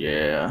come.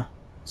 yeah.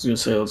 I was gonna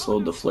say, let's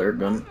load the flare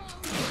gun.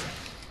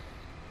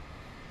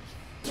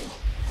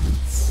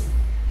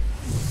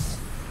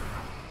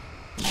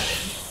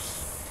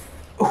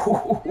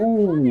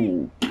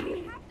 Ooh,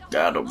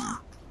 got him.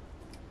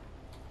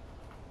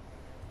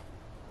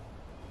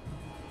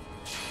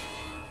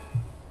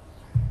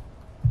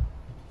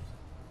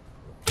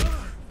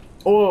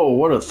 Oh,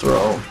 what a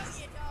throw. There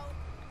you go.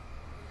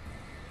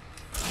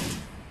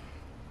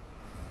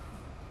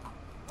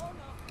 Oh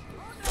no. Oh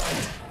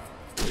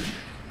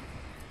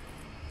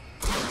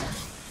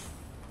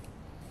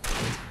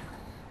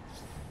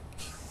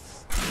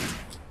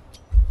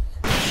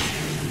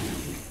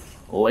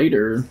no.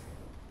 Later.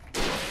 I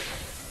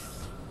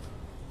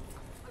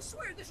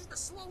swear this is the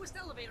slowest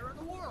elevator in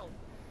the world.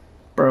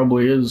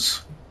 Probably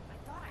is. I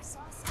thought I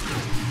saw something.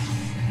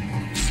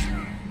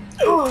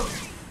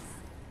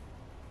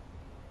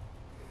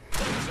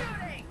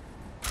 Shooting!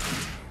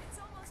 It's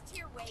almost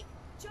here, Wade.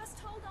 Just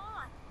hold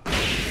on.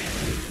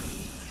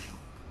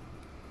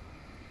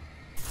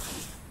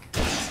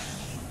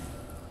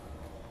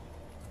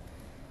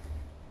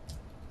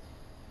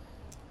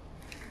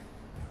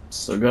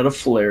 Still got a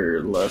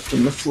flare left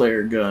in the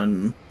flare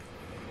gun.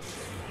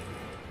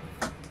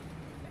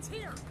 It's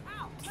here.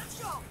 Ow, let's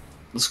go.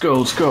 Let's go,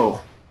 let's go.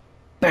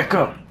 Back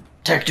up.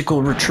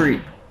 Tactical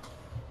retreat.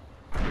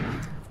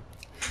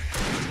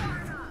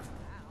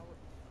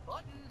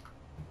 Button.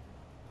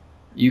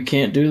 You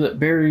can't do that,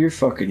 Barry. You're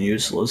fucking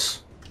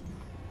useless.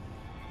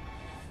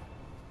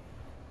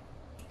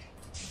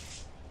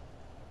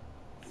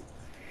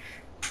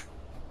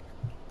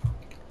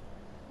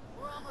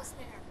 We're almost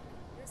there.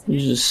 There's an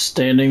You're just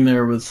standing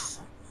there with That's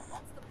the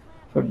plan.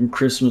 fucking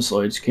Christmas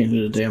lights. Can't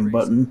hit a damn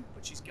button.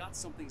 But she's got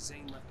something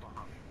Zane left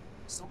behind.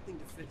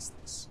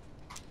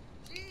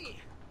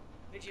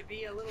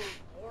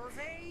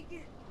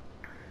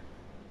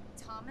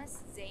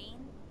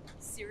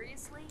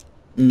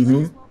 Might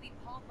Mm-hmm. as well be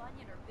Paul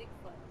Bunyan or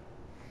Bigfoot.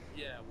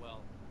 Yeah,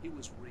 well, he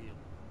was real.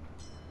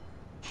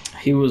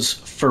 He was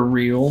for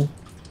real.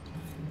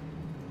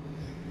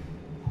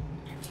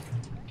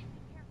 Be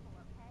careful,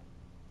 okay?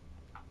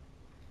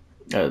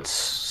 That's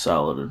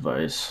solid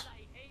advice. I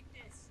hate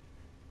this.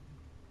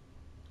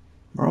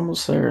 We're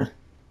almost there.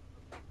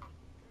 Okay, wait.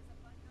 There's a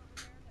button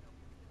over there that'll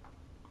kill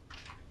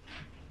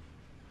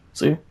one.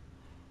 See? I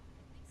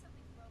think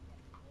something's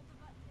broken. Hold the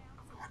button down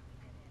so we can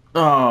get in.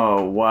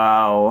 Oh,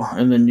 wow.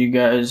 And then you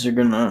guys are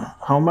gonna...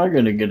 How am I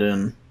gonna get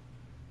in?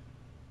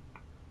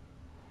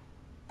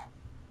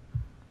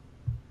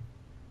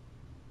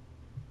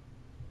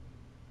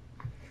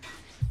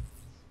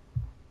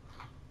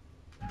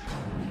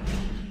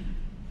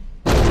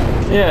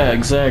 Yeah,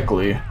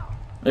 exactly.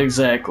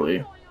 Exactly.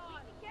 We can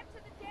get to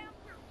the dam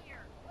through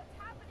here. What's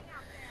happening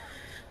out there?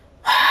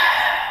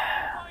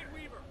 Find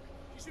Weaver.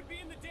 She should be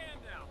in the dam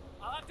now.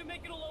 I'll have to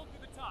make it alone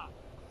through the top.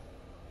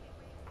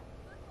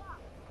 Good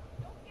luck.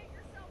 Don't get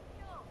yourself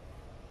killed.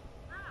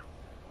 Ah,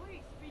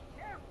 please be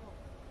careful.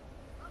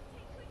 I'll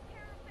take good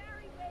care of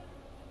Mary, baby.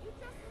 You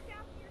just look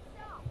after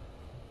yourself.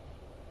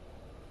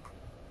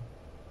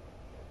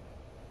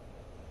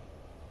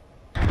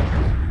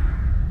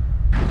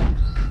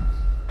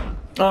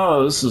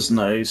 Oh, this is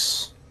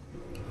nice.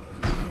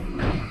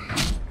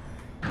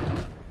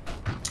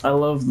 I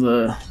love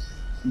the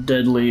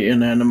deadly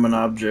inanimate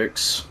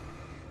objects.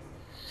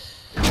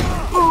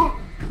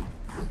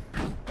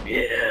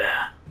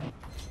 Yeah.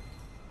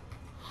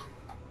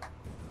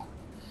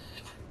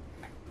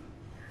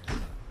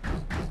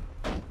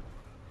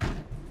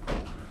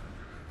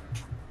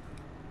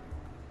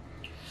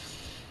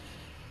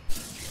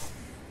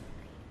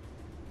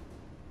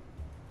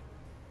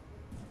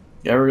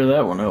 Got rid of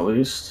that one at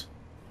least.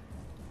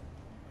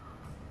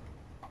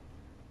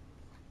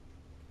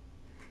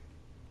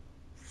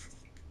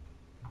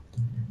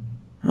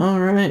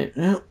 Alright,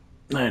 yep.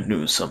 I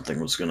knew something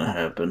was gonna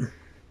happen.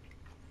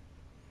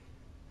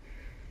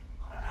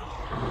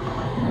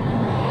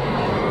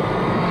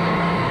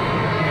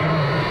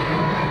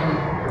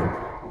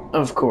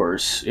 Of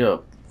course,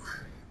 yep.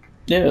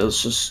 Yeah,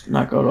 let's just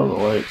knock out all the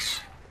lights.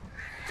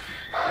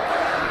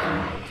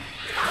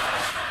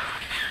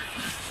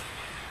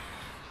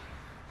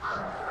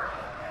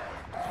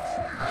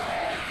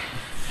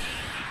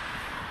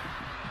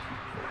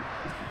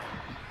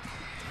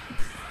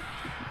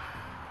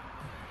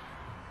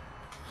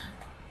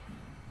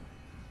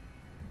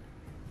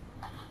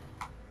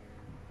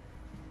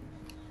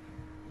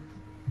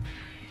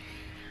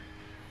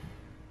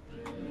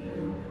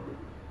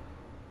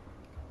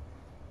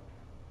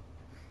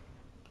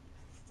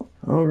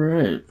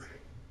 Alright.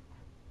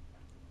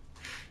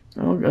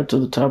 Oh, got to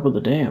the top of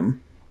the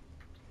dam.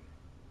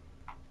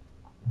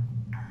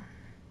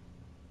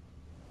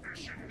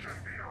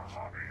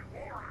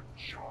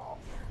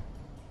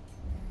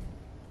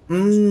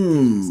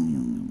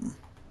 Mmm.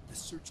 The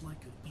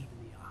searchlight could even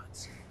the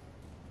odds.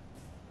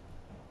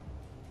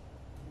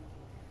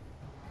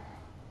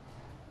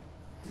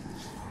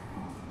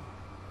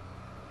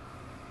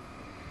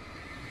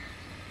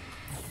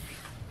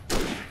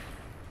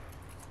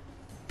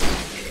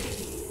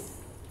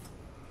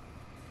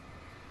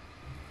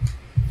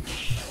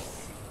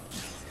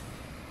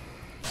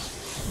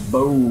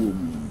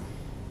 Boom.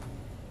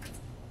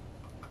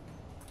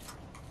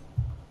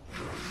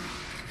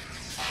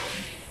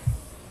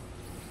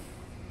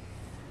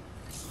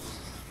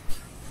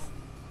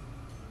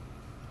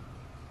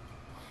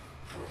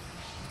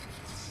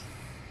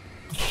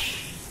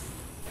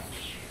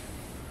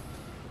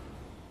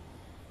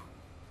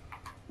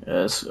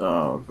 Yes,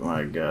 oh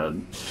my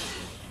god.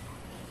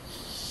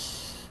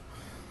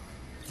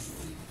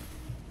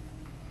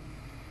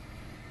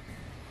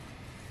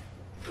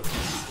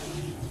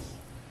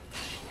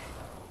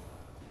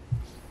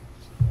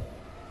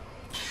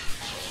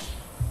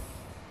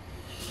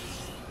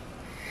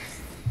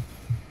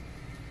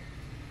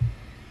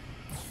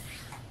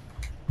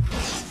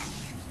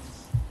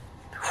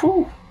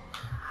 Whew.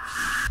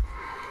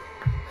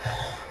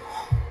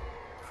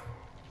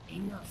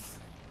 Enough.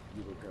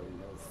 You will go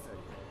no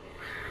further.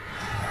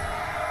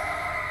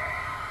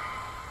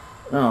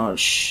 Oh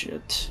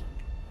shit.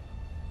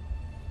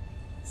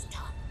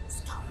 Stop.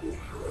 Stop now.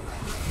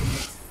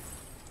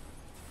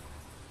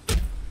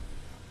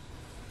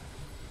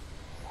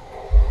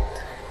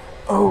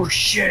 Oh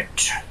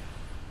shit.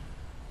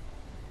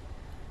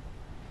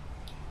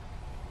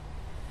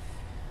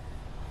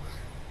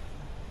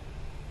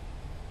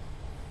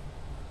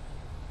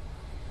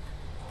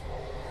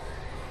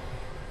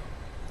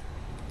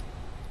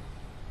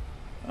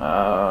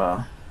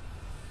 Uh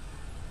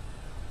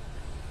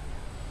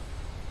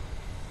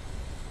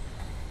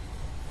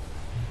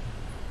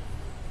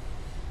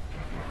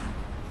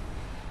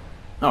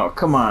Oh,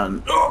 come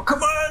on. Oh,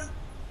 come on.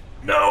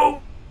 No.